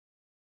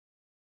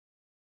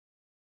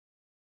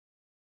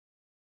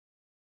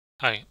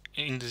Hi,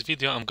 in this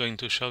video I'm going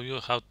to show you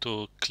how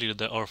to clear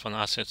the orphan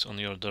assets on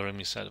your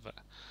doremi server.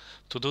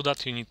 To do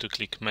that you need to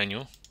click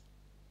Menu,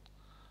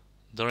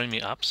 Doremi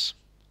Apps,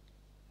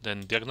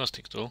 then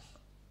Diagnostic Tool,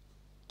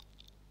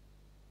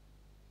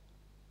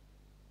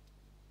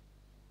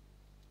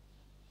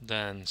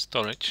 then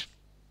Storage,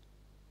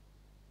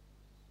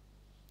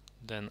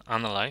 then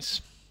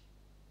Analyze,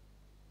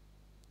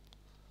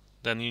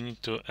 then you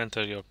need to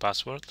enter your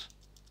password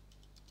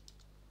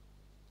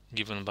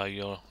given by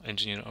your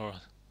engineer or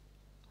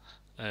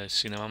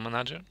cinema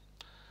manager.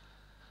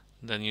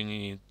 Then you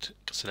need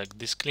to select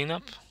this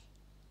cleanup,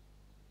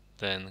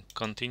 then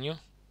Continue,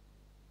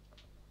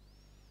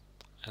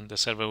 and the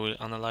server will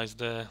analyze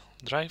the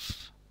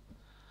drive.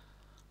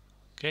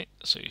 Okay,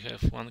 so you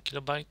have 1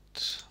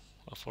 kilobyte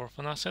of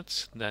orphan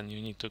assets, then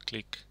you need to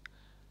click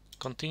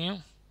Continue.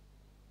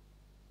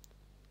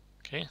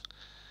 Okay,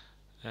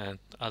 and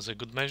as a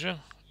good measure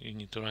you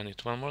need to run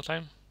it one more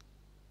time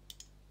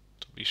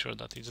to be sure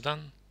that it's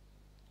done.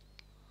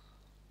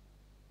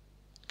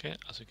 Okay,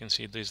 as you can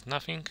see there is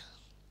nothing,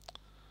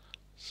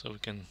 so we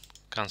can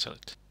cancel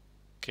it.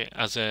 Okay,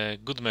 as a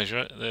good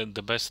measure,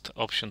 the best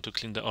option to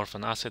clean the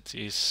orphan assets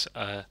is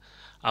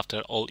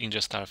after all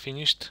ingests are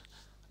finished,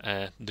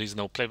 there is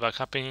no playback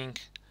happening,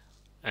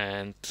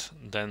 and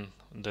then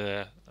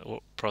the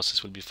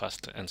process will be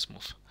fast and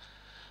smooth.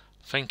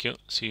 Thank you,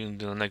 see you in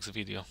the next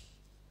video.